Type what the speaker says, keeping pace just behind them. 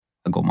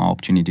got my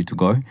opportunity to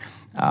go.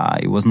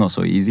 It was not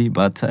so easy,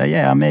 but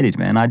I made it,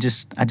 man. I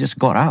just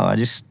got out.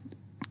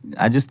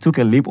 I just took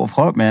a leap of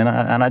hope, man,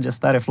 and I just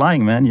started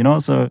flying, man.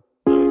 So.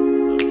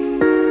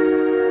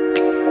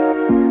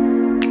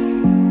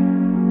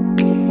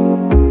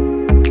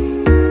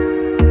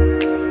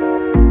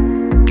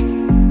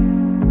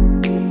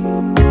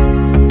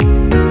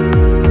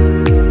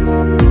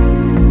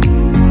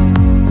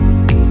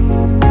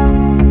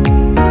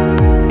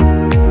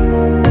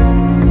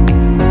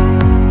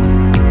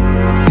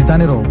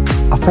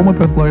 Former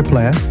Perth Glory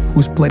Player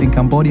who's played in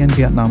Cambodia and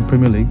Vietnam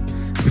Premier League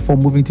before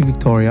moving to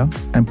Victoria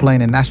and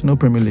playing in National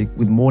Premier League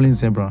with Moreland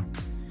Zebra.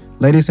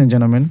 Ladies and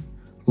gentlemen,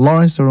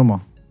 Lawrence Shuruma.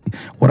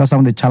 What are some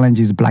of the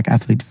challenges black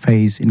athletes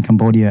face in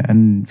Cambodia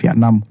and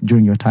Vietnam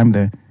during your time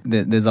there?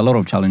 There's a lot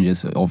of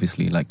challenges,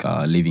 obviously, like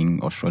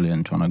leaving Australia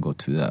and trying to go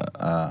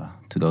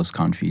to those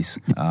countries.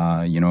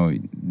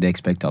 They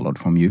expect a lot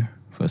from you.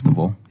 First of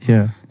all,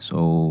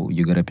 So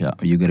you gotta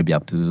be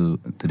up to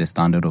the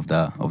standard of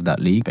that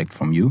league. Expect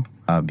from you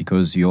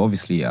because you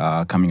obviously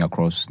are coming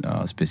across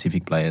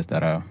specific players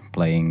that are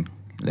playing.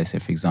 Let's say,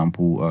 for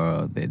example,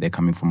 they're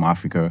coming from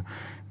Africa,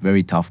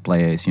 very tough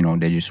players.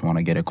 They just want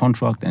to get a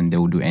contract and they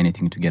will do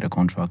anything to get a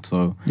contract.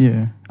 So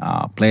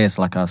players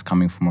like us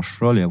coming from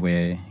Australia,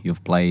 where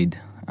you've played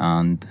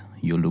and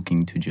you're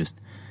looking to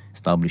just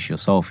establish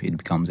yourself, it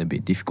becomes a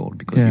bit difficult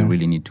because you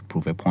really need to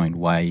prove a point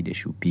why they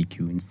should pick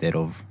you instead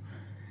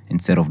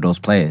of those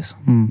players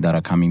that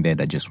are coming there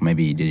that just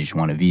maybe they just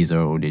want a visa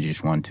or they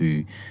just want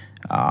to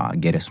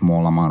get a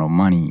small amount of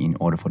money in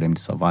order for them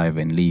to survive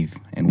and live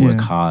and work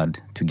hard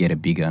to get a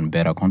bigger and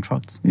better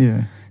contracts.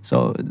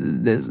 So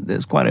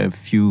there's quite a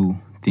few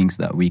things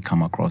that we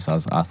come across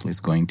as athletes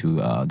going to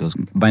those.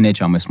 By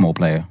nature, I'm a small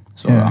player,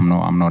 so I'm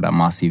not a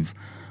massive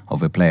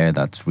of a player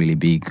that's really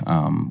big.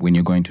 When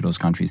you're going to those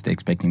countries, they're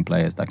expecting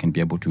players that can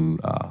be able to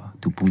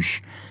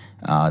push.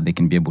 They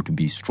can be able to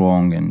be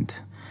strong and.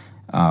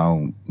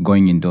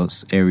 Going in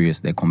those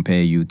areas, they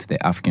compare you to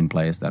the African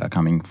players that are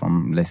coming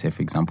from, let's say,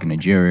 for example,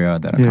 Nigeria,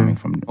 that are coming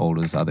from all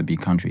those other big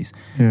countries.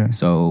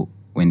 So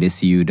when they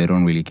see you, they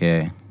don't really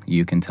care.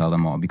 You can tell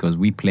them all because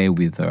we play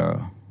with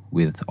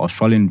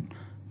Australian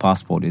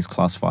passport is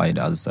classified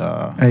as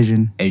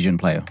Asian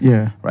player.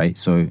 Right.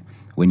 So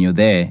when you're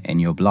there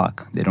and you're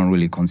black, they don't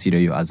really consider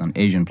you as an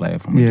Asian player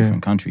from a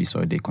different country.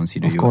 So they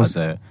consider you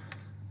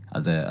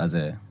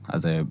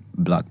as a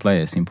black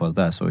player, simple as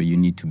that. So you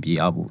need to be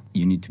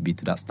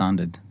to that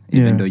standard,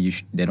 even though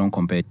they don't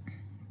compare.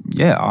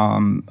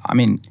 I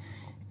mean,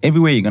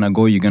 everywhere you're gonna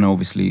go, you're gonna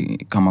obviously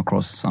come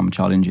across some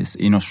challenges.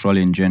 In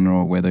Australia in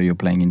general, whether you're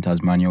playing in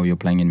Tasmania or you're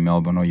playing in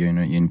Melbourne or you're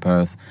in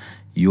Perth,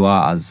 you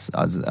are as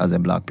a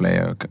black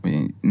player,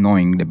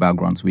 knowing the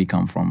backgrounds we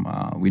come from.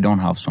 We don't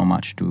have so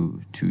much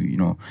to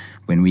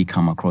when we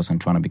come across and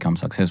trying to become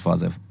successful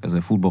as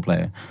a football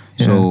player.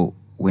 So.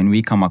 When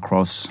we come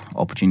across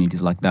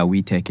opportunities like that,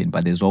 we take it,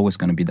 but there's always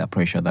going to be that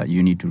pressure that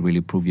you need to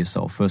really prove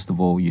yourself. First of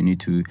all, you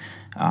need to,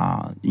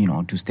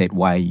 to state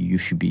why you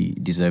should be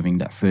deserving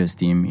that first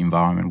team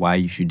environment, why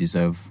you should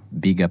deserve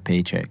bigger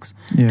paychecks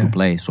to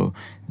play. So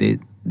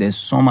there's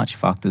so much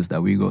factors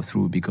that we go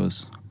through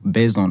because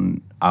based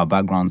on our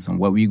backgrounds and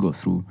what we go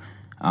through,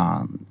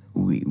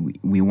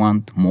 we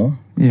want more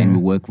and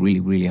we work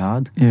really, really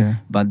hard.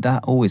 But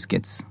that always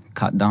gets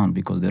cut down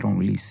because they don't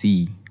really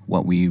see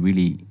what we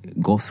really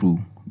go through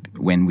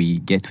when we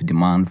get to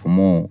demand for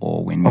more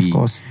or when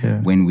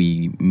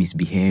we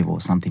misbehave or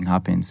something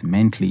happens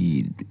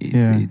mentally.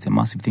 It's a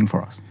massive thing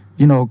for us.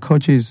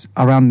 Coaches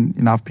around,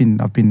 I've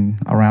been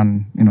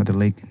around, the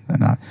league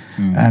and that.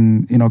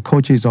 And,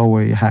 coaches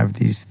always have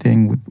this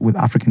thing with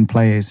African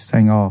players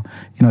saying,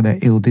 they're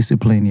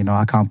ill-disciplined,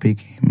 I can't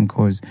pick him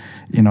because,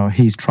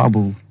 he's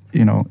trouble.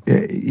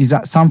 Is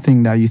that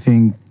something that you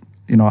think,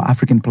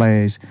 African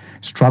players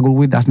struggle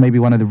with? That's maybe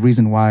one of the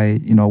reasons why,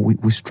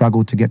 we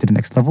struggle to get to the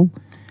next level.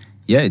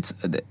 Yeah, it's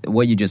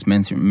what you just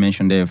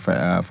mentioned there,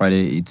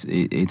 Friday.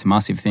 It's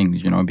massive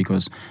things,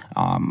 because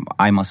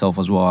I myself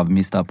as well have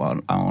missed up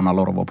on a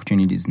lot of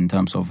opportunities in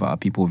terms of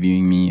people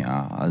viewing me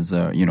as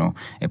a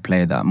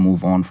player that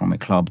move on from a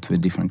club to a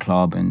different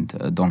club and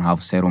don't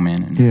have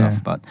settlement and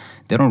stuff. But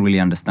they don't really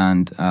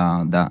understand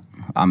that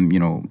I'm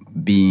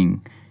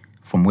being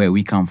from where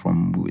we come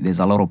from. There's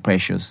a lot of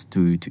pressures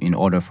to in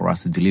order for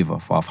us to deliver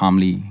for our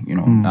family.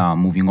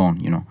 Moving on.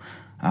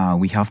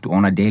 We have to,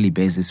 on a daily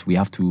basis, we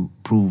have to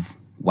prove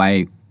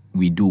why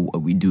we do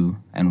what we do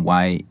and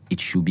why it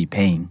should be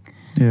paying.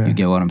 You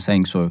get what I'm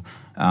saying? So,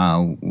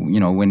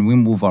 when we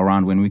move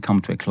around, when we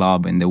come to a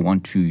club and they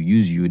want to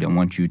use you, they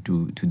want you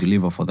to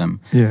deliver for them.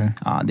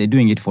 They're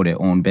doing it for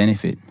their own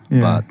benefit,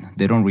 but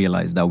they don't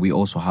realize that we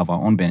also have our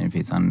own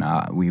benefits and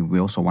we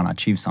also want to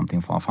achieve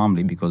something for our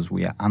family because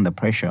we are under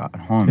pressure at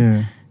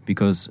home.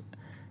 Because,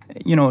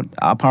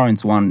 our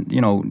parents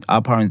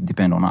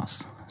depend on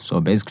us. So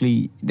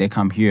basically, they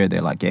come here,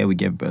 they're like, we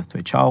gave birth to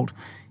a child.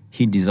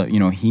 He deserve,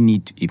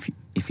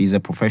 if he's a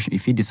professional,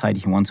 if he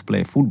decides he wants to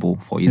play football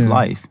for his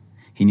life,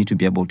 he need to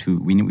be able to.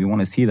 We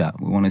want to see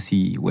that. We want to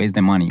see where's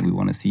the money. We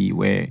want to see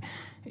where,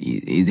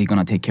 is he going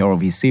to take care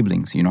of his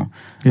siblings, you know?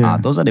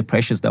 Those are the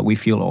pressures that we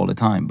feel all the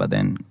time. But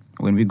then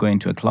when we go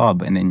into a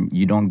club and then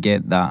you don't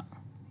get that,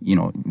 you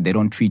know, they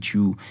don't treat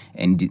you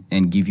and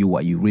give you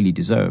what you really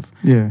deserve,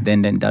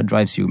 then that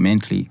drives you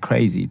mentally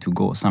crazy to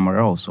go somewhere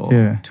else, or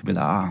to be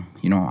like,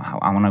 you know,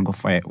 I want to go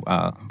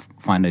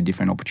find a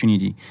different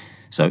opportunity.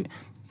 So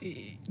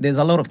there's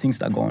a lot of things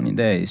that go on in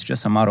there. It's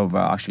just a matter of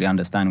actually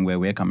understanding where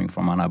we're coming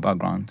from and our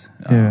background.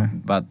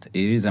 But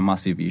it is a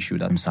massive issue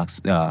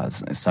that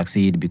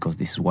succeed because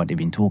this is what they've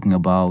been talking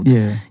about.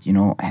 You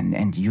know,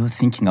 and you're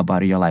thinking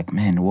about it. You're like,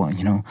 man, what?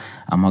 You know,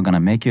 am I gonna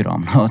make it or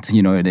I'm not?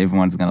 You know,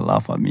 everyone's gonna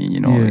laugh at me.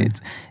 You know,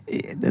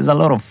 there's a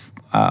lot of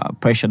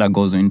pressure that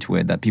goes into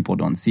it that people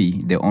don't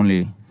see. They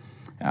only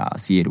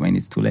see it when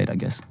it's too late, I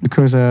guess.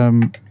 Because,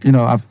 you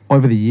know,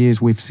 over the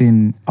years, we've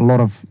seen a lot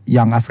of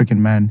young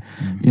African men,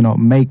 you know,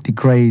 make the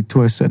grade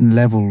to a certain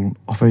level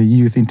of a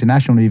youth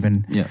international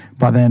even.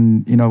 But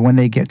then, you know, when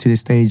they get to the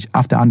stage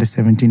after under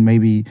 17,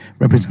 maybe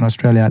represent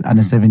Australia at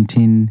under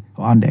 17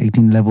 or under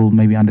 18 level,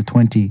 maybe under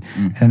 20.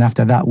 And then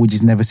after that, we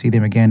just never see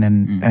them again.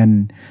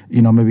 And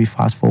you know, maybe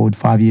fast forward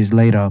 5 years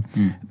later,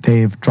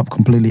 they've dropped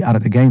completely out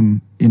of the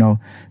game. You know,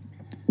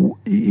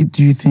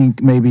 do you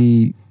think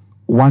maybe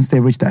once they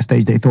reached that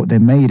stage, they thought they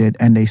made it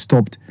and they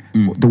stopped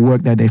the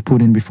work that they've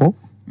put in before?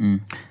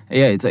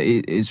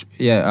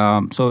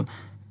 So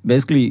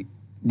basically,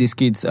 these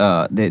kids,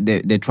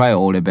 they try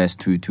all their best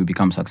to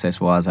become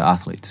successful as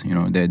athletes. You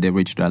know, they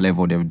reached that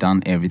level, they've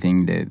done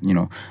everything, you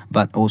know,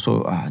 but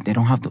also they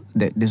don't have to,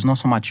 there's not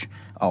so much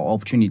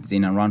opportunities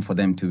in and around for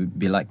them to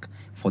be like,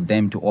 for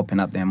them to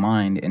open up their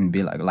mind and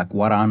be like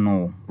what I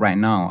know right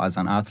now as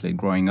an athlete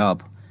growing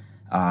up.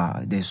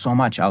 There's so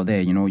much out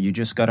there, you know. You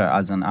just gotta,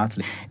 as an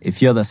athlete, if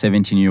you're that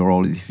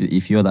 17-year-old,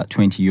 if you're that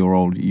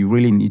 20-year-old, you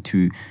really need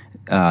to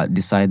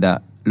decide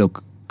that,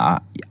 look, I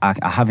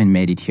haven't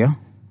made it here,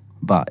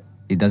 but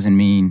it doesn't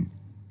mean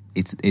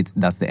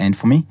that's the end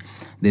for me.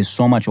 There's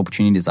so much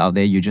opportunities out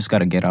there. You just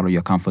gotta get out of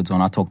your comfort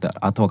zone. I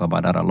talk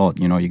about that a lot.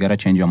 You know, you gotta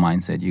change your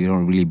mindset. You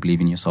gotta really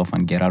believe in yourself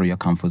and get out of your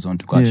comfort zone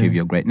to go achieve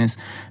your greatness.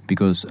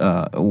 Because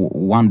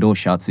one door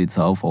shuts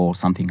itself or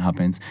something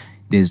happens.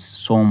 There's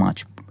so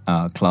much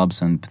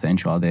clubs and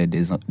potential out there.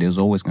 There's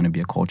always going to be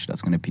a coach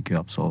that's going to pick you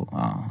up. So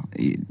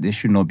there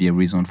should not be a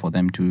reason for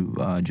them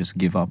to just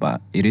give up.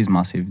 But it is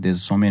massive.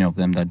 There's so many of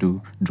them that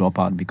do drop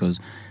out because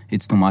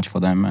it's too much for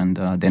them, and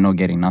they're not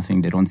getting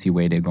nothing. They don't see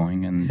where they're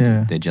going, and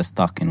they're just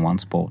stuck in one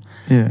spot.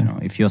 You know,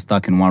 if you're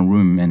stuck in one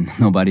room and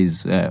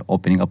nobody's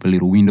opening up a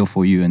little window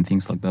for you and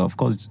things like that, of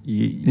course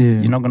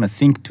you're not going to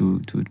think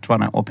to try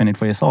to open it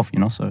for yourself.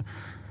 You know, so.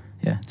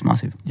 Yeah, it's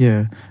massive.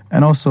 Yeah,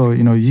 and also,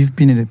 you know, you've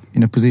been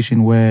in a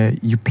position where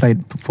you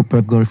played for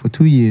Perth Glory for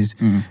 2 years,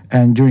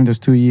 and during those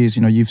 2 years,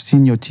 you know, you've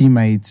seen your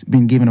teammates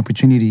being given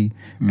opportunity,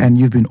 and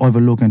you've been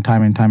overlooked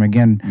time and time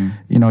again.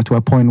 You know, to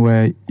a point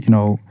where, you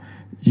know,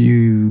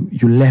 you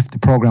left the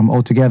program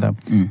altogether.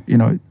 You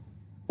know,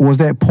 was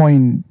there a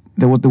point?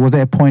 Was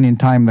there a point in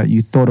time that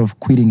you thought of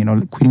quitting? You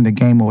know, quitting the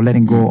game or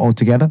letting go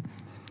altogether?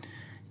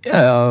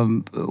 Yeah,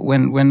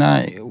 when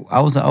I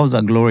was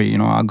at Glory, you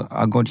know,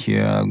 I got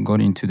here, I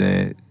got into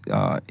the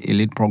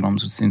elite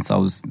programs since I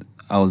was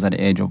at the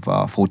age of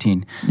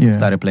 14.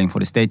 Started playing for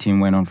the state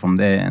team, went on from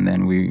there, and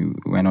then we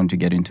went on to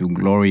get into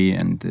Glory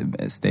and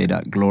stayed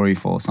at Glory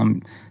for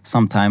some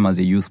time as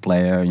a youth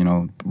player. You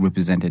know,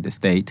 represented the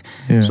state.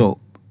 So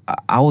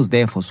I was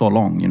there for so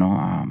long. You know,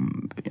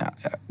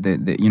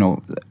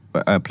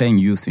 playing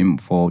youth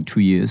for 2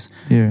 years,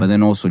 but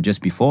then also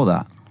just before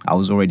that, I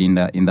was already in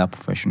that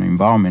professional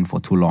environment for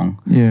too long.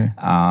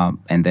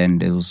 And then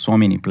there was so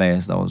many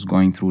players that was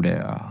going through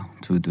there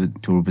to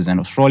represent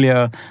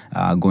Australia,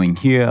 going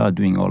here,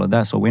 doing all of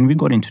that. So when we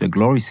got into the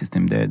Glory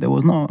system, there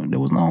was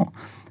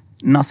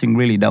nothing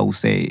really that would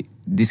say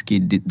this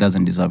kid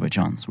doesn't deserve a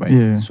chance,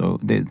 right? So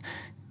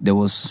there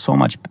was so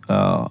much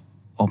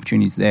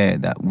opportunities there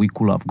that we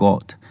could have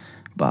got.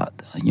 But,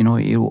 you know,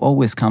 it will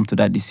always come to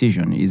that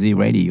decision. Is he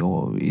ready,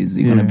 or is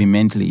he going to be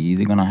mentally? Is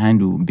he going to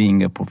handle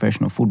being a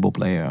professional football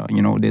player?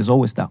 You know, there's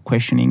always that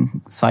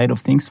questioning side of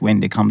things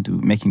when they come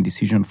to making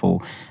decision for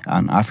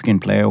an African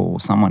player or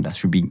someone that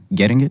should be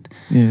getting it.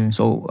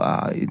 So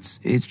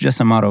it's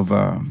just a matter of,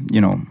 you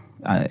know,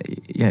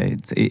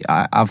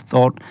 I've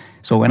thought,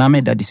 so when I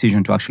made that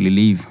decision to actually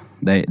leave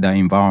the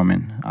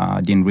environment,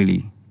 I didn't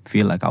really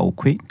feel like I would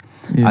quit.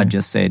 I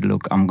just said,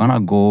 look, I'm going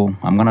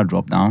to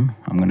drop down.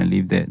 I'm going to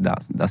leave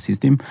that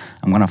system.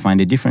 I'm going to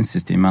find a different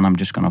system, and I'm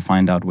just going to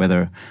find out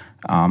whether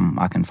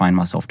I can find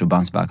myself to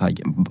bounce back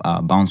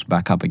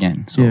up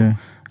again. So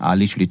I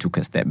literally took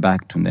a step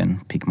back to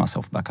then pick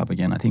myself back up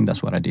again. I think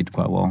that's what I did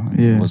quite well.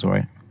 It was all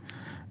right.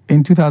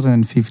 In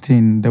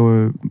 2015, there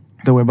were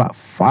about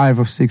 5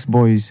 or 6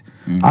 boys,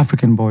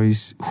 African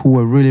boys, who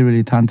were really,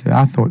 really talented.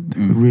 I thought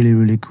they were really,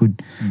 really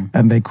good,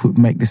 and they could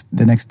make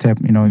the next step,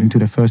 you know, into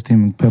the first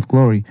team in Perth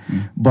Glory.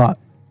 But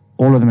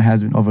all of them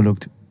has been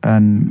overlooked,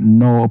 and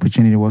no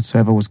opportunity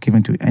whatsoever was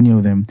given to any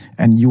of them.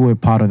 And you were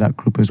part of that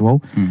group as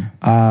well.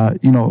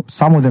 You know,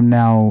 some of them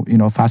now, you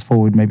know, fast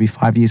forward maybe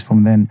 5 years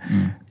from then,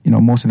 you know,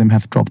 most of them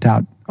have dropped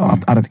out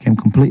out of the game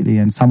completely,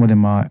 and some of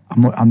them are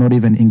not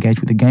even engaged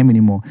with the game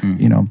anymore.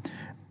 You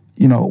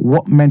know,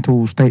 what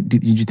mental state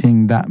did you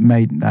think that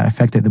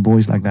affected the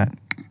boys like that?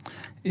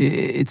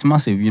 It's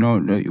massive, you know.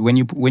 When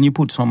you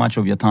put so much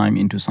of your time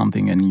into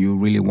something and you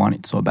really want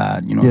it so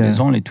bad, you know, there's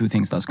only two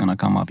things that's gonna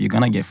come up. You're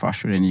gonna get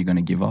frustrated and you're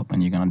gonna give up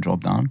and you're gonna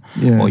drop down,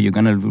 or you're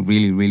gonna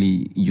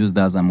really use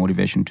that as a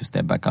motivation to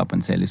step back up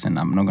and say, listen,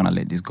 I'm not gonna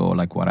let this go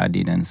like what I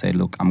did, and say,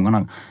 look, I'm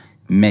gonna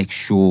make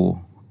sure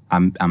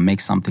I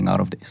make something out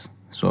of this.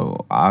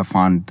 So I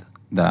found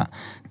that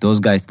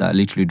those guys that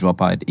literally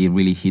drop out, it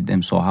really hit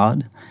them so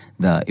hard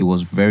that it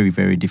was very,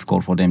 very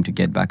difficult for them to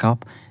get back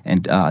up.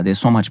 And there's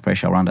so much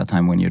pressure around that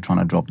time when you're trying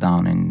to drop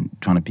down and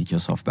trying to pick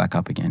yourself back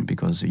up again,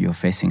 because you're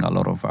facing a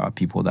lot of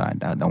people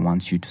that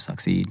want you to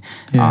succeed.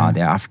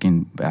 They're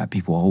African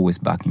people are always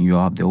backing you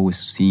up. They're always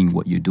seeing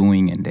what you're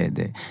doing, and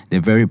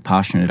they're very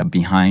passionate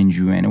behind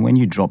you. And when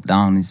you drop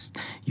down,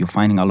 you're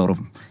finding a lot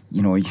of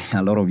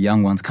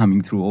young ones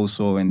coming through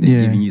also, and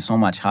they're giving you so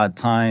much hard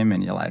time,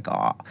 and you're like,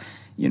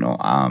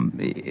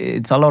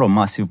 it's a lot of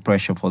massive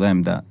pressure for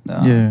them there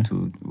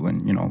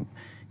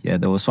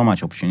was so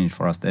much opportunity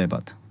for us there,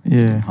 but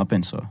it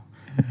happened. So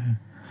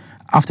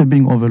after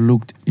being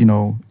overlooked,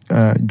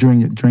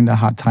 during that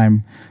hard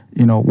time,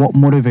 what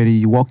motivated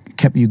you, what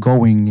kept you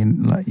going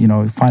in,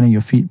 finding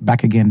your feet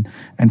back again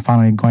and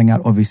finally going out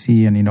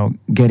overseas and,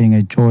 getting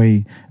a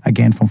joy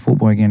again from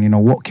football again,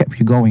 what kept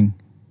you going?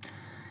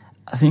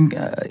 I think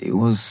it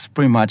was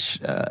pretty much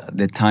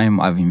the time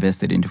I've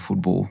invested into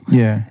football.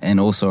 Yeah. And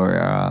also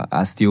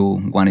I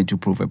still wanted to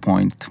prove a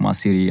point to my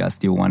city. I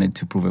still wanted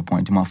to prove a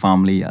point to my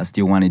family. I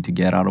still wanted to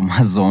get out of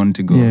my zone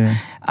to go. Yeah.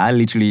 I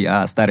literally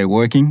started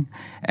working.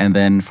 And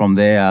then from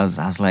there, I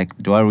was like,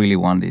 do I really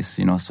want this?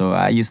 So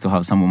I used to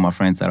have some of my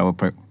friends that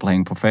were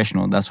playing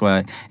professional. That's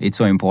why it's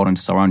so important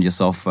to surround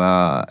yourself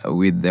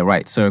with the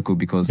right circle,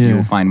 because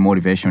you'll find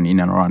motivation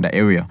in and around the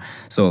area.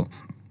 So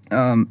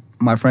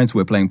my friends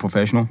were playing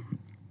professional.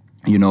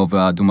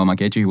 Dumba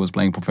Makechi, he was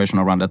playing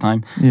professional around that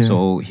time. Yeah.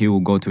 So he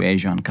will go to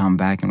Asia and come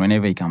back. And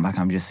whenever he come back,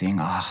 I'm just saying,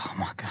 oh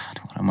my God,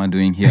 what am I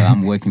doing here?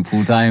 I'm working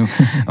full time.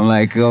 I'm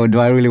like, oh, do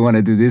I really want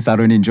to do this? I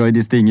don't enjoy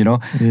this thing, Yeah.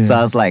 So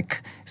I was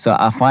like,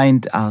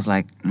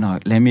 no,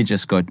 let me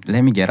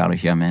get out of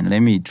here, man.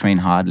 Let me train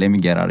hard. Let me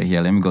get out of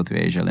here. Let me go to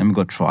Asia. Let me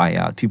go try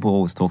out. People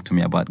always talk to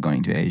me about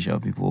going to Asia.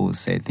 People always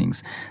say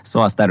things.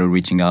 So I started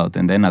reaching out,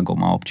 and then I got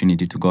my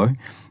opportunity to go.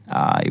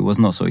 It was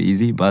not so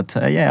easy, but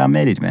I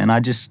made it, man. I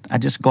just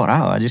got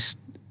out. I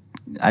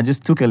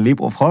just took a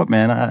leap of hope,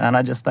 man, and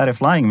I just started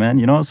flying, man.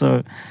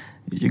 So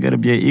you gotta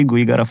be an eagle.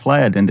 You gotta fly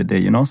at the end of the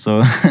day,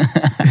 So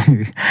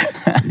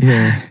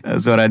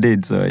that's what I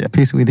did. So yeah.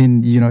 Piece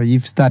within,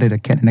 you've started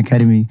an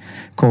academy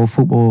called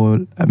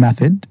Football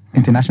Method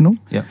International.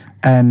 Yeah.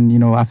 And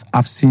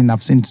I've seen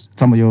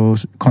some of your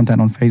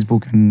content on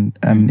Facebook and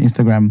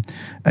Instagram.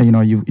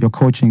 You're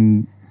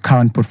coaching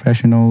current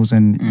professionals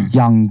and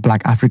young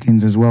Black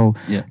Africans as well.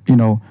 Yeah.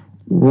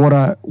 What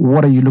are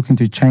you looking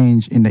to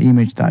change in the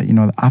image that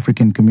the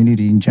African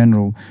community in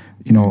general,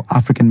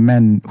 African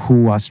men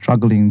who are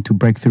struggling to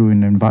break through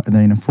in a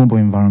football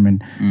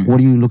environment? What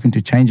are you looking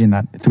to change in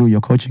that through your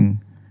coaching?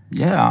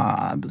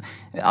 Yeah,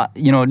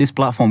 this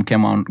platform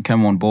came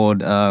on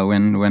board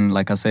when,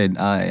 like I said,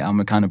 I'm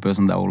a kind of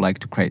person that would like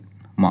to create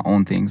my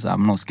own things.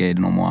 I'm not scared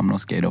no more. I'm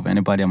not scared of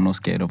anybody. I'm not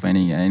scared of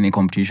any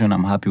competition.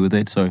 I'm happy with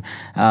it. So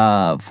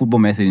Football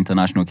Method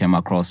International came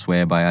across,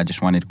 whereby I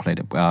just wanted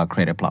to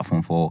create a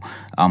platform for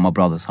my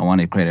brothers. I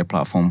wanted to create a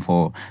platform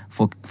for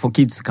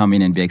kids to come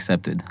in and be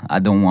accepted. I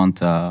don't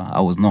want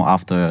I was not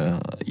after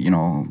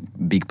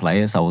big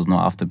players. I was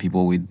not after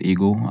people with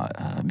ego,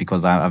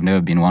 because I've never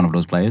been one of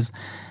those players.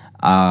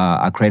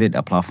 I created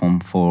a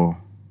platform for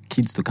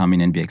kids to come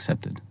in and be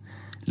accepted.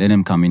 Let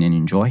them come in and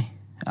enjoy.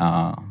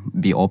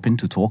 Be open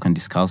to talk and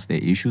discuss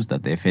the issues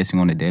that they're facing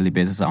on a daily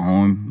basis at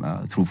home,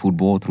 through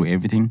football, through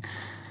everything.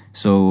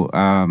 So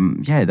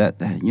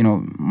the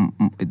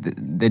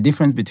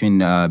difference between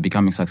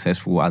becoming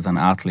successful as an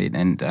athlete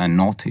and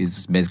not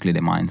is basically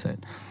the mindset.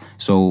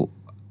 So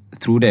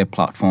through their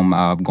platform,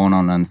 I've gone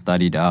on and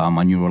studied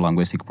my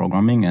neuro-linguistic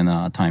programming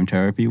and time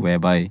therapy,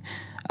 whereby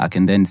I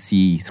can then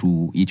see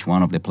through each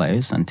one of the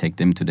players and take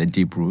them to the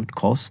deep root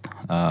cause,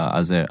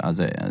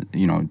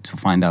 to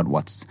find out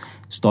what's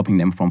stopping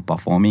them from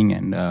performing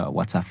and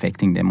what's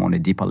affecting them on a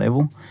deeper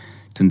level,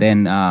 to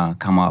then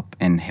come up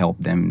and help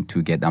them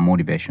to get that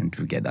motivation,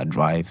 to get that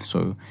drive.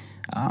 So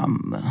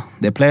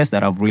the players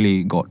that I've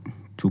really got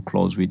too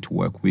close with, to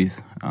work with,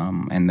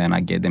 and then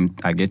I get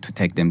to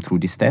take them through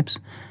these steps.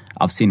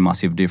 I've seen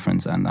massive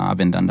difference, and I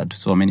haven't done that to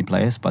so many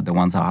players, but the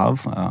ones I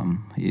have,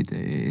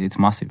 it's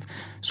massive.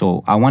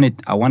 So I wanted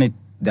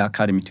the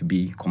academy to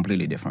be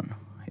completely different.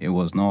 It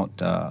was not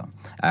an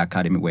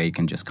academy where you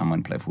can just come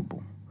and play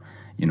football.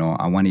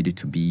 I wanted it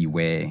to be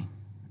where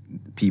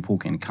people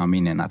can come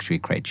in and actually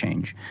create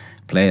change.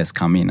 Players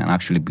come in and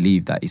actually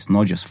believe that it's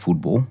not just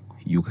football.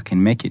 You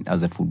can make it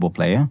as a football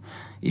player.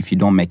 if you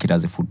don't make it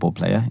as a football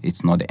player,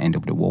 it's not the end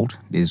of the world.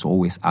 There's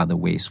always other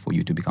ways for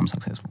you to become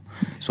successful.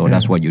 So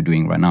that's what you're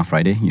doing right now,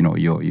 Friday. You know,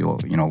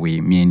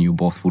 me and you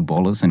both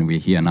footballers, and we're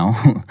here now,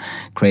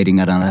 creating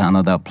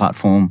another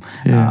platform,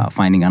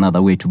 finding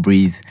another way to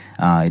breathe.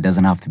 It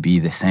doesn't have to be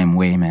the same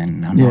way,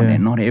 man.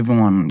 Not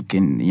everyone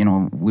can. You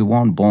know, we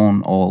weren't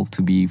born all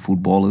to be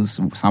footballers.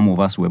 Some of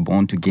us were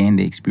born to gain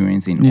the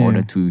experience in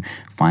order to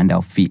find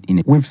our feet in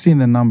it. We've seen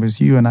the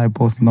numbers. You and I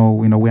both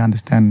know. You know, we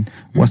understand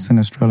Western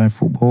Australian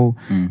football.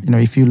 You know,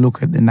 if you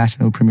look at the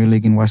National Premier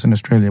League in Western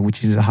Australia,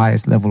 which is the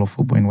highest level of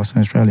football in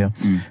Western Australia,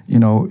 you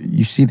know,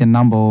 you see the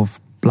number of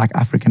Black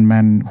African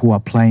men who are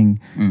playing.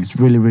 It's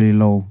really, really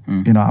low.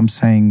 You know, I'm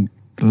saying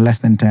less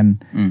than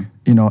 10.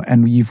 You know,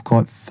 and you've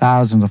got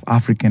thousands of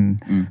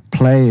African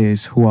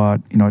players who are,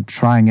 you know,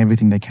 trying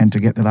everything they can to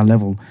get to that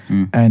level,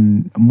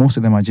 and most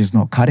of them are just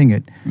not cutting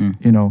it.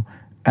 You know,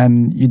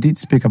 and you did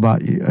speak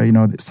about you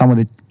know, some of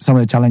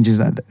the challenges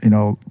that, you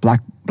know,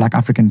 Black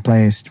African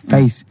players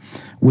face,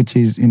 which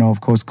is, you know,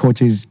 of course,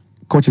 coaches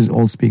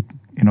all speak.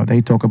 You know,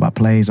 they talk about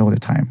players all the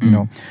time. You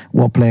know,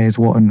 what players,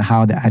 what and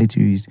how their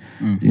attitude is.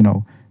 You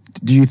know,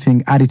 do you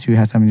think attitude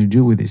has something to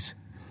do with this?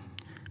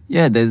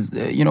 Yeah, there's,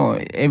 you know,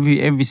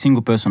 every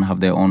single person have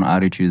their own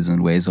attitudes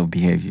and ways of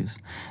behaviors,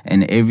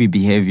 and every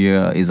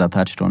behavior is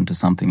attached onto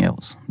something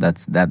else that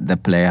the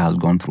player has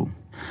gone through.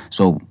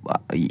 So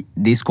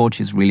these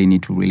coaches really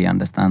need to really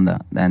understand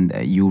that, and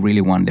you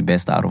really want the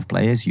best out of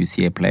players. You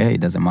see a player, it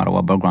doesn't matter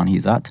what background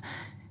he's at,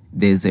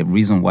 there's a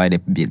reason why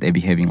they're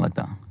behaving like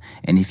that.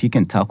 And if you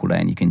can tackle that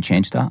and you can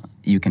change that,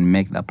 you can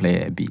make that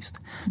player a beast.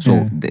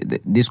 So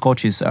these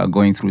coaches are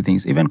going through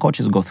things. Even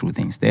coaches go through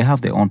things. They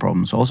have their own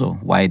problems also.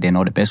 Why they're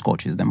not the best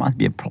coaches? There must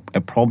be a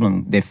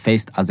problem they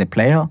faced as a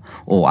player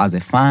or as a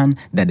fan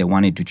that they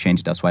wanted to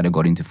change. That's why they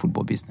got into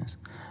football business,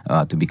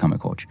 to become a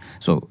coach.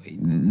 So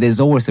there's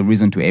always a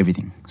reason to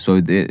everything. So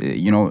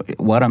you know,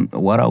 what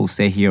I will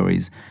say here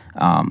is,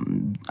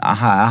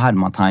 I had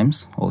my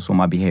times, also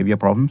my behavior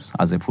problems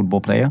as a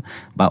football player,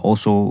 but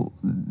also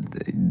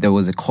there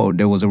was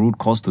a root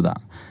cause to that.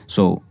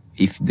 So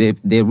if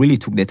they really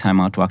took their time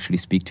out to actually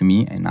speak to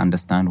me and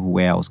understand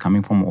where I was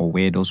coming from or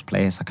where those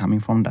players are coming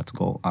from that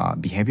go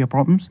behavior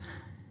problems,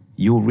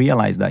 you'll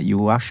realize that you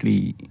will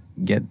actually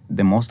get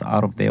the most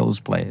out of those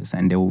players,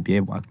 and they will be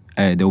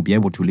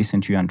able to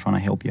listen to you and trying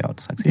to help you out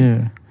to succeed.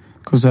 Yeah,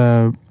 because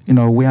you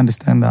know, we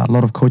understand that a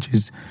lot of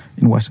coaches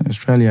in Western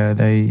Australia,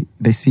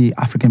 they see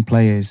African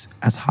players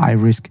as high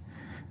risk,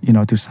 you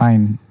know, to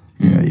sign.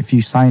 You know, if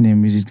you sign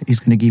him, he's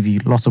going to give you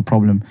lots of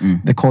problem.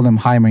 They call them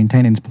high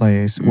maintenance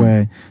players,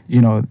 where,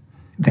 you know,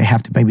 they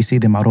have to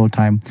babysit them at all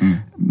time.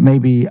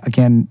 Maybe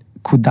again,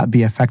 could that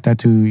be a factor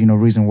to, you know,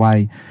 reason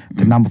why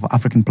the number of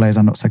African players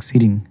are not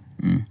succeeding?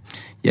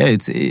 Yeah,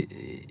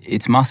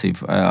 it's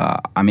massive.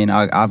 I mean,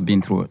 I've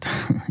been through it.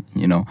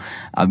 You know,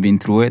 I've been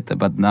through it,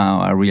 but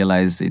now I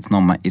realize it's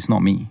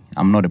not me.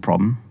 I'm not the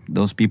problem.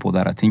 Those people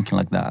that are thinking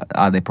like that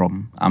are the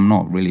problem. I'm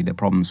not really the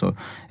problem. So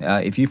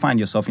if you find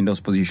yourself in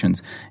those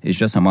positions, it's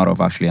just a matter of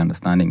actually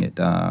understanding it.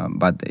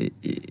 But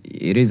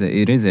it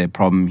is a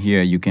problem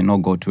here. You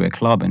cannot go to a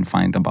club and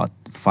find about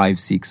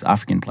 5-6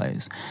 African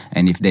players,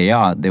 and if they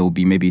are, there will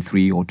be maybe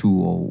 3 or 2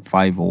 or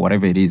 5 or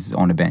whatever it is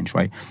on the bench,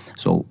 right?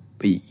 So,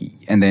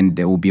 and then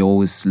they will be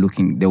always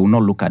looking. They will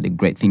not look at the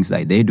great things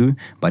that they do,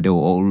 but they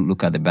will all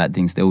look at the bad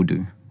things they will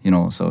do. You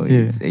know, so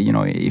it's, you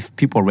know, if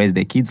people raise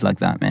their kids like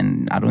that,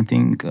 man, I don't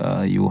think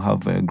you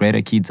have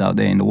greater kids out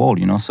there in the world.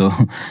 You know, so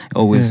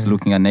always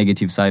looking at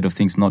negative side of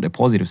things, not the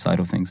positive side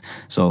of things.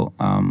 So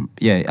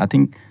I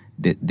think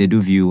they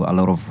do view a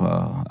lot of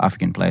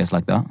African players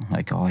like that.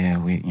 Like, oh yeah,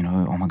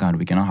 oh my God,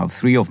 we cannot have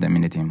 3 of them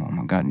in the team. Oh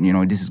my God, you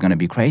know, this is gonna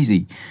be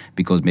crazy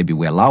because maybe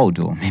we're loud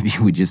or maybe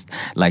we just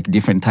like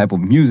different type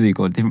of music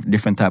or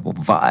different type of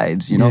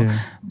vibes, you know.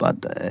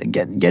 But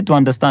get to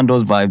understand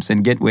those vibes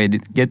and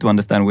get to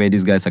understand where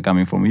these guys are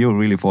coming from. You'll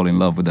really fall in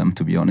love with them,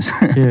 to be honest.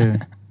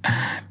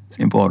 It's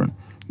important.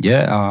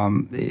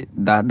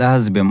 That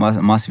has been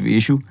a massive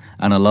issue,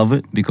 and I love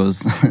it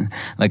because,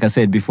 like I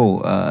said before,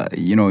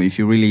 you know, if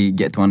you really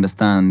get to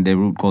understand the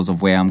root cause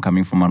of where I'm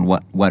coming from and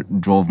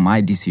what drove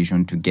my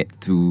decision to get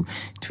to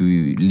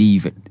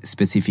leave a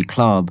specific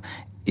club,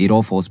 it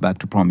all falls back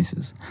to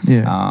promises.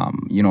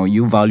 You know,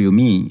 you value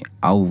me,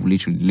 I'll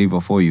literally deliver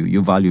for you.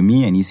 You value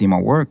me and you see my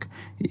work,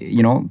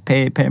 you know,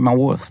 pay my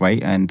worth,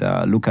 right? And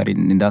look at it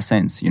in that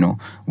sense. You know,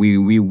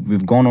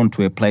 we've gone on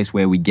to a place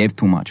where we gave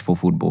too much for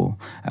football.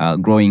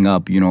 Growing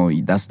up, you know,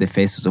 that's the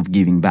phases of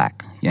giving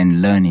back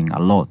and learning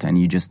a lot. And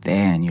you're just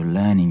there and you're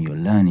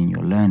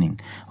learning.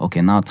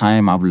 Okay, now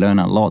I've learned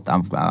a lot.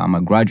 I'm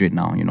a graduate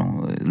now, you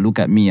know. Look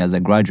at me as a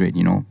graduate,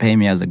 you know, pay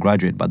me as a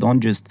graduate. But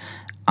don't just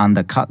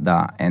undercut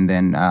that and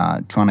then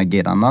trying to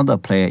get another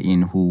player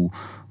in who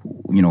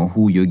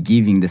you're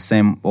giving the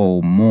same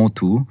or more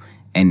to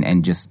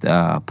and just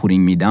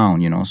putting me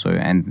down, you know. So,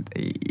 and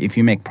if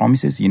you make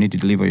promises, you need to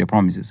deliver your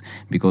promises,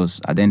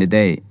 because at the end of the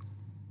day,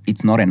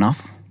 it's not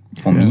enough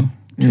for me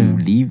to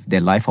live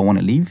the life I want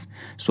to live.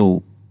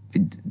 So,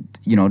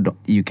 you know,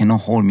 you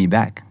cannot hold me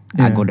back.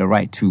 I got the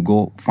right to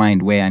go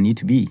find where I need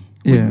to be.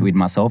 with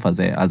myself as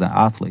an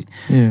athlete.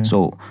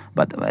 So,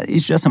 but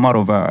it's just a matter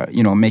of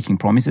making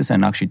promises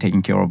and actually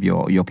taking care of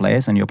your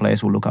players, and your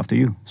players will look after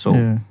you.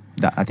 So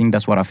I think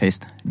that's what I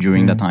faced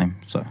during that time.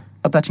 So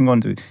touching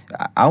on to,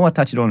 I will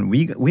touch it on.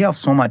 We have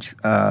so much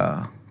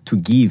to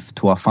give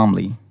to our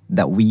family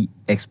that we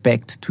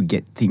expect to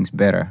get things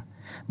better,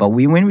 but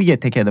when we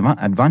get taken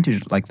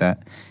advantage like that,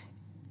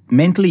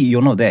 mentally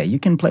you're not there. You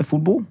can play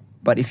football,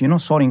 but if you're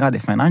not sorting out the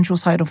financial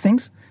side of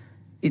things,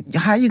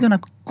 how are you going to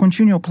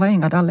continue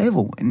playing at that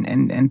level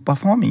and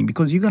performing?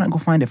 Because you're going to go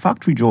find a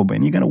factory job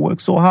and you're going to work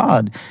so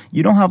hard.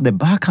 You don't have the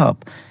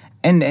backup.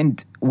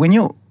 And when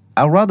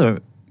I'd rather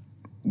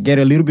get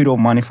a little bit of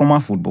money from my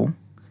football,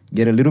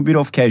 get a little bit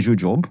of casual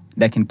job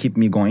that can keep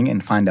me going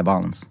and find a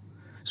balance.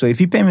 So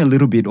if you pay me a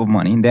little bit of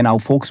money, then I'll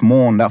focus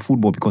more on that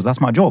football because that's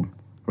my job,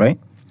 right?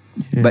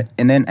 Yeah. But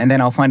and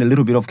then I'll find a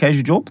little bit of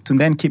casual job to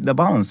then keep the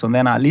balance. So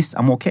then at least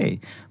I'm okay.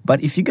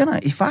 But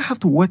if I have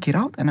to work it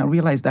out and I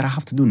realize that I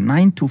have to do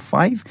 9 to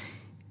 5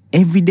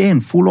 every day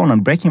and full on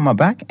and breaking my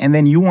back, and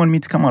then you want me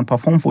to come and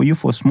perform for you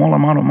for a small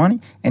amount of money,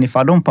 and if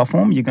I don't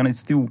perform, you're gonna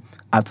still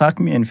attack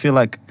me and feel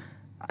like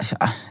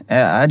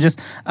I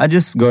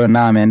just go,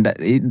 nah, man,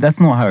 that's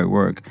not how it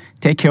works.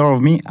 Take care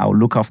of me, I'll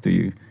look after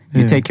you.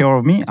 You take care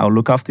of me, I'll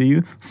look after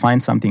you.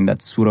 Find something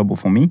that's suitable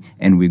for me,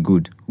 and we're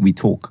good. We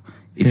talk.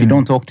 If you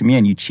don't talk to me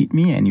and you cheat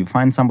me and you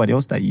find somebody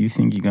else that you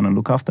think you're going to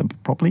look after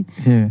properly,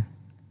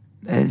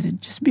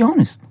 just be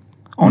honest.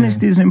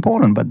 Honesty is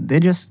important, but they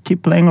just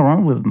keep playing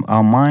around with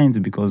our minds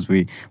because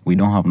we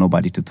don't have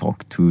nobody to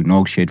talk to,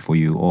 negotiate for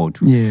you, or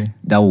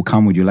that will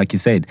come with you. Like you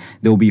said,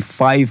 there will be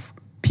 5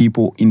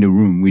 people in the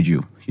room with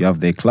you. You have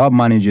the club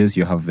managers,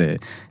 you have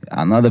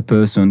another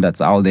person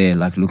that's out there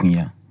like looking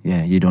at,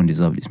 you don't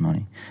deserve this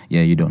money.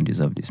 Yeah, you don't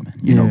deserve this, man.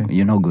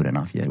 You're not good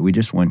enough yet. We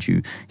just want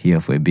you here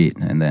for a bit.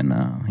 And then,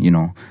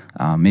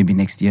 maybe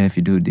next year if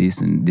you do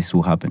this, and this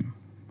will happen.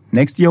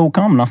 Next year will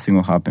come, nothing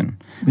will happen.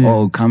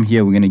 Oh, come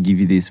here, we're going to give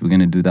you this, we're going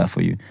to do that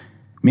for you.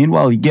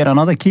 Meanwhile, you get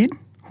another kid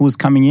who's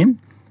coming in.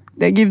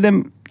 They give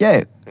them,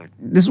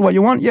 this is what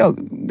you want. Yo,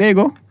 there you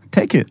go.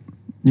 Take it.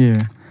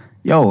 Yeah.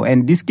 Yo,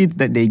 and these kids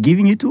that they're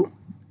giving it to,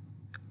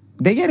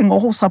 they're getting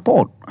all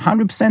support,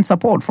 100%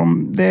 support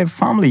from their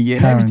family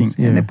and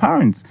everything, and their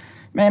parents.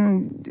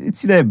 Man,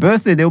 it's their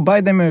birthday, they'll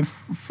buy them a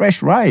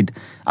fresh ride.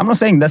 I'm not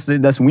saying that's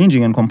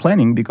whinging and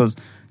complaining, because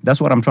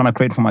that's what I'm trying to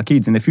create for my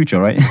kids in the future,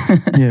 right?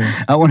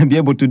 I want to be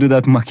able to do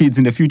that to my kids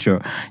in the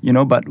future,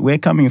 but we're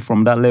coming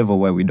from that level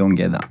where we don't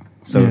get that.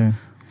 So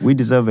we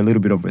deserve a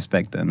little bit of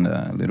respect and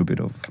a little bit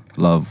of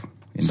love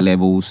in the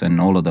levels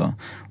and all of the...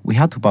 We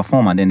had to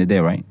perform at the end of the day,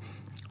 right?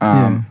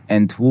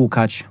 And we'll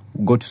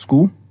go to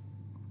school.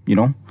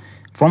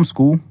 From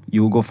school,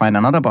 you will go find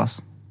another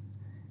bus,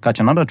 catch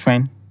another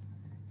train,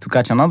 to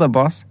catch another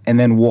bus, and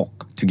then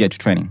walk to get to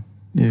training.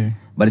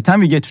 By the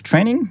time you get to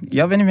training, you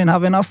haven't even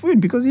have enough food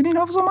because you didn't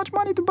have so much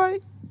money to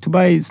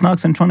buy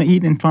snacks and trying to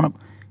eat and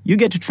you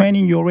get to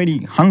training, you're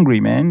already hungry,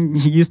 man.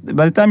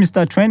 By the time you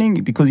start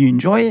training, because you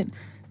enjoy it,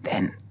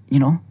 then,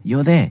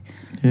 you're there.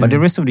 But the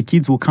rest of the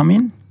kids will come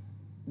in,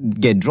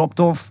 get dropped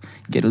off,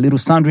 get a little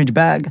sandwich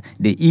bag,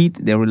 they eat,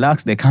 they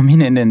relax, they come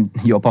in, and then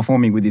you're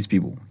performing with these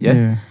people.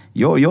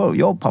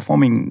 You're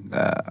performing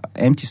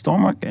empty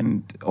stomach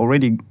and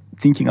already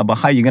thinking about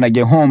how you're gonna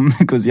get home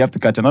because you have to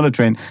catch another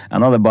train,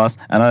 another bus,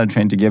 another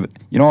train to get it.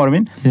 You know what I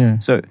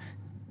mean? So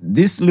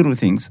these little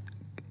things,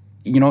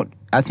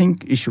 I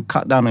think it should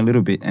cut down a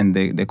little bit, and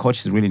the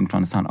coaches really need to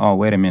understand, oh,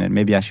 wait a minute,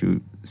 maybe I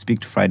should speak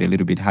to Friday a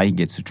little bit, how he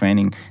gets to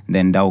training,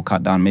 then that will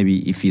cut down.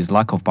 Maybe if his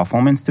lack of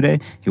performance today,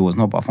 he was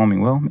not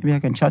performing well, maybe I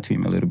can chat to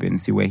him a little bit and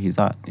see where he's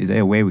at. Is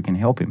there a way we can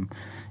help him?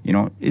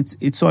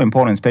 It's so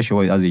important,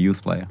 especially as a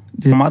youth player.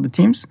 From other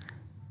teams,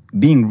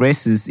 being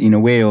racist in a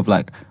way of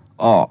like,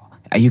 oh,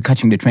 are you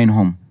catching the train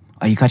home?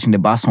 Are you catching the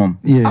bus home?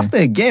 After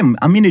a game,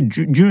 I mean,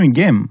 during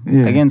game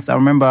against, I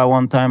remember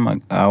one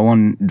time, I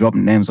won't drop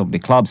names of the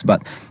clubs,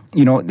 but,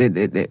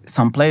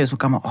 some players will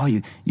come up, oh,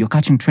 you're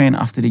catching train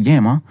after the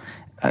game, huh?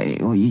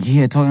 You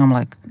hear talking, I'm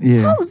like,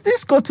 how's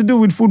this got to do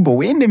with football?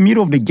 We're in the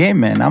middle of the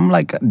game, man. I'm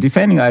like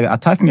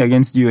attacking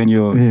against you, and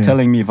you're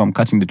telling me if I'm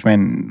catching the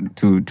train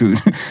to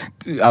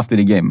after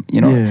the game,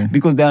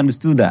 because they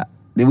understood that.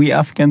 We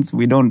Africans,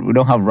 we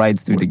don't have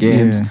rights to the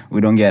games. We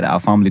don't get our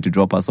family to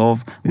drop us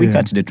off. We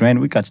catch the train,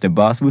 we catch the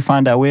bus, we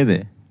find our way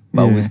there.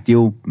 But we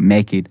still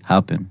make it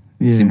happen.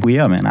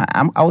 Simple, man.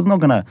 I was not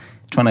going to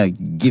try to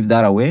give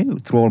that away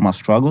through all my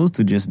struggles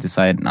to just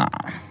decide, nah,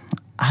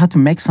 I had to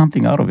make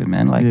something out of it,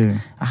 man.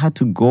 I had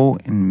to go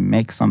and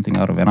make something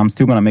out of it. I'm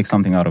still going to make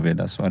something out of it.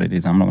 That's what it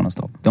is. I'm not going to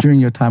stop. During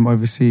your time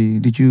overseas,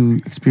 did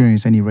you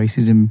experience any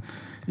racism,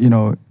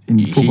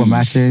 in football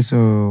matches,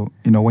 or,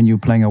 when you're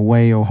playing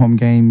away or home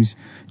games,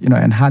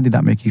 and how did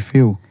that make you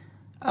feel?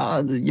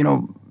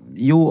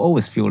 You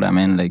always feel that,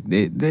 man. Like,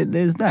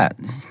 there's that.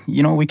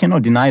 We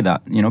cannot deny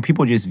that.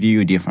 People just view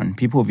you different.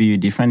 People view you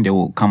different. They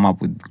will come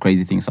up with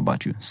crazy things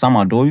about you. Some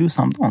adore you,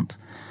 some don't.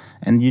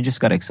 And you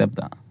just got to accept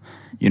that.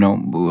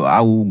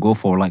 I will go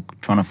for,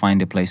 trying to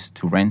find a place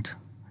to rent,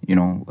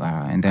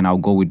 and then I'll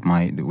go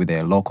with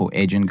a local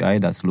agent guy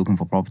that's looking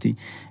for property,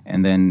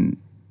 and then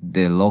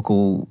the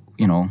local,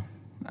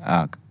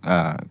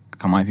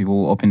 Khmer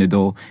people open the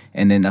door,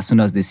 and then as soon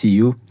as they see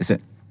you,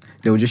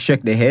 they will just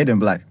shake their head and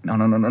be like, no.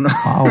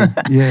 Wow,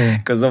 yeah.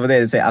 Because over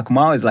there they say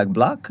Akmal is like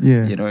black.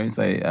 Yeah. It's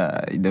like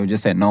they'll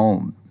just say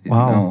no.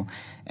 Wow. No.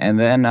 And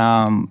then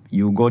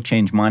you go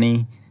change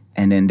money,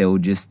 and then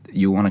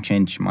you want to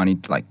change money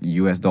like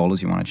US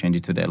dollars, you want to change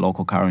it to their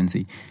local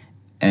currency,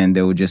 and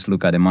they will just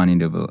look at the money.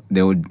 They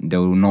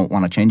will not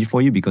want to change it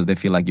for you because they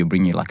feel like you're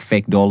bringing like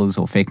fake dollars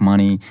or fake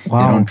money.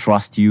 Wow. They don't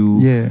trust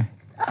you. Yeah.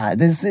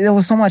 There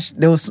was so much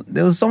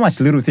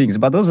little things,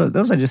 but those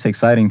are just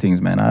exciting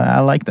things, man. I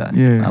like that.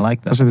 Yeah, I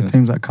like that. Those are the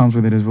things that comes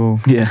with it as well.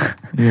 Yeah,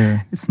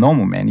 yeah. It's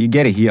normal, man. You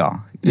get it here.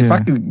 If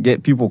I could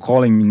get people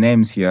calling me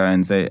names here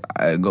and say,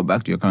 "Go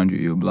back to your country,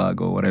 you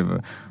black," or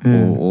whatever,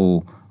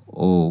 or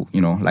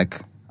like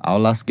our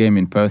last game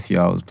in Perth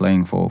here, I was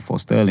playing for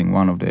Sterling.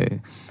 One of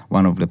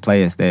the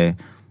players there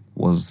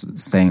was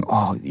saying,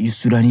 "Oh, you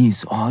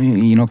Sudanese,"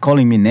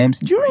 calling me names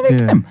during the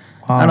game,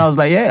 and I was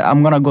like, "Yeah,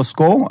 I'm gonna go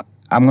score."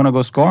 And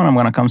I'm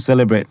going to come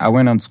celebrate. I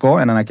went and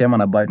score, and then I came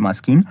and I bite my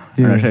skin.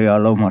 And I say, I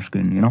love my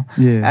skin,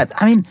 Yeah.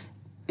 I mean,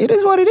 it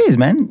is what it is,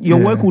 man.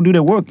 Your work will do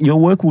the work. Your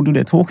work will do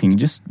the talking.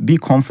 Just be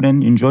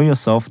confident. Enjoy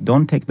yourself.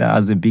 Don't take that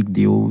as a big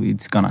deal.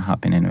 It's going to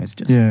happen anyways.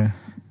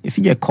 If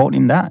you get caught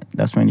in that,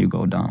 that's when you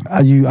go down.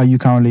 Are you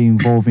currently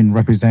involved in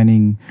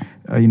representing,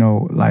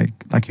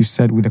 like you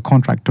said, with the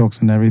contract talks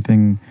and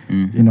everything,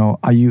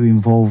 are you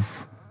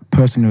involved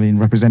personally in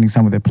representing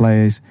some of the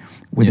players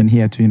within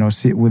here to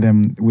sit with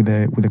them with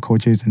the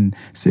coaches and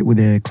sit with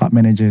the club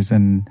managers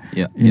and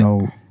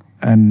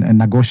and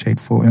negotiate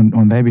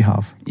on their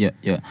behalf?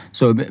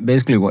 So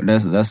basically,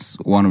 that's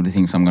one of the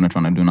things I'm going to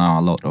try to do now.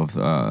 A lot of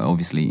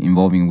obviously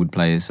involving with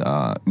players,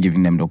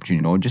 giving them the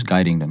opportunity or just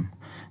guiding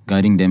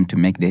them to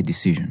make their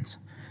decisions.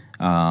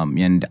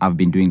 And I've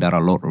been doing that a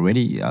lot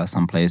already.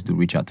 Some players do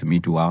reach out to me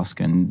to ask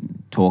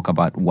and talk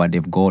about what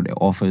they've got, their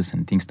offers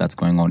and things that's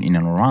going on in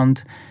and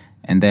around.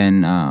 And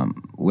then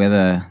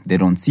whether they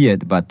don't see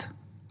it, but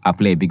I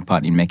play a big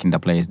part in making the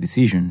player's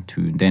decision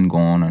to then go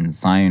on and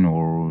sign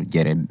or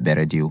get a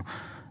better deal.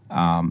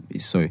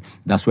 So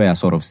that's where I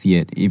sort of see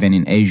it. Even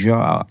in Asia,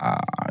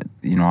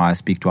 I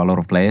speak to a lot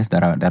of players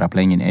that are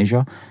playing in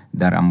Asia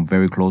that I'm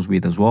very close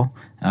with as well,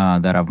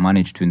 that I've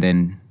managed to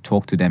then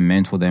talk to them,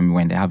 mentor them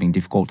when they're having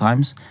difficult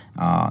times.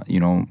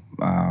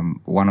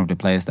 One of the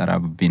players that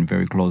I've been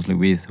very closely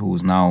with,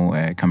 who's now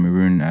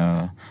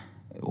Cameroon,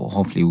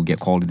 hopefully will get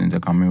called into the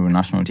Cambodia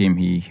national team.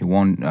 He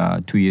won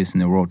 2 years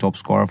in a row top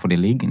scorer for the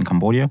league in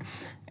Cambodia.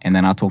 And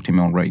then I talk to him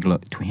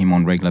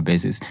on regular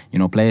basis.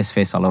 Players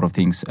face a lot of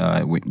things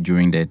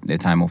during their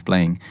time of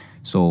playing.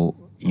 So,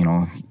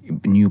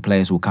 new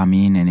players will come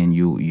in and then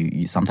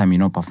you sometimes you're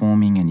not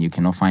performing and you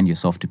cannot find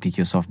yourself to pick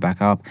yourself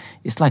back up.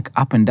 It's like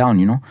up and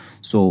down,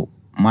 So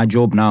my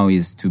job now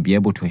is to be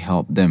able to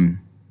help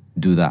them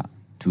do that,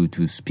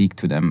 to speak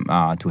to them,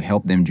 to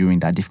help them during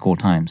that difficult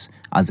times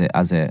as a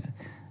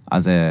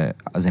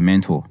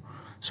mentor.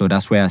 So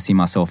that's where I see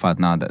myself at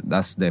now.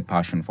 That's the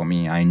passion for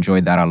me. I enjoy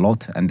that a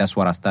lot, and that's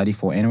what I study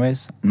for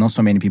anyways. Not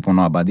so many people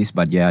know about this,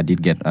 but I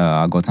did get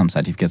I got some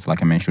certificates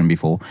like I mentioned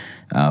before,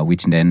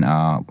 which then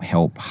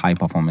help high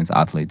performance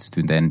athletes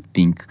to then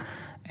think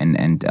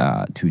and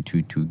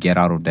to get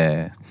out of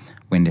there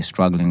when they're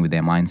struggling with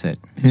their mindset.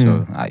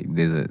 So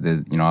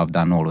I've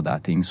done all of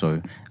that thing.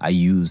 So I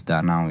use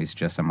that now. It's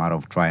just a matter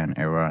of try and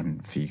error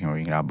and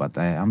figuring it out. But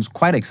I'm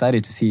quite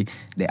excited to see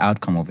the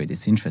outcome of it.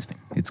 It's interesting.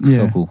 It's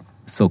so cool.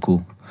 So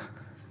cool.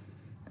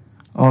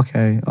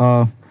 Okay.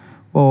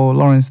 Well,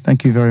 Lawrence,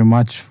 thank you very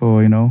much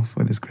for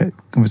this great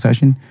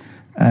conversation,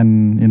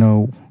 and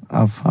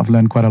I've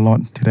learned quite a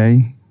lot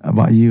today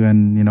about you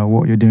and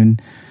what you're doing,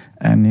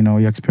 and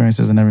your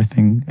experiences and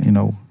everything.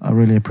 I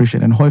really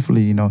appreciate it. And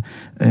hopefully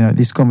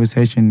this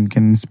conversation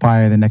can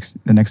inspire the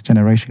next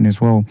generation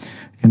as well.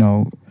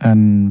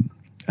 And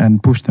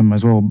push them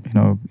as well.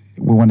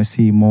 We want to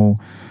see more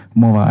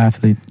of our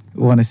athlete.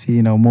 We want to see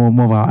more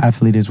of our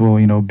athlete as well.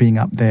 Being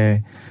up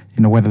there.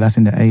 Whether that's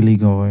in the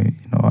A-League or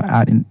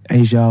out in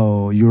Asia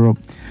or Europe,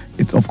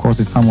 it's something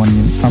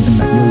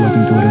that you're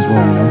working toward as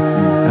well.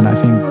 And I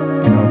think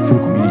through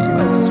community,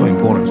 that's so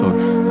important. So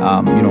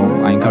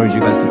I encourage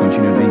you guys to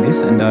continue doing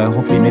this, and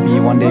hopefully maybe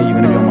one day you're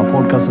going to be on my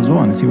podcast as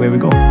well and see where we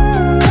go.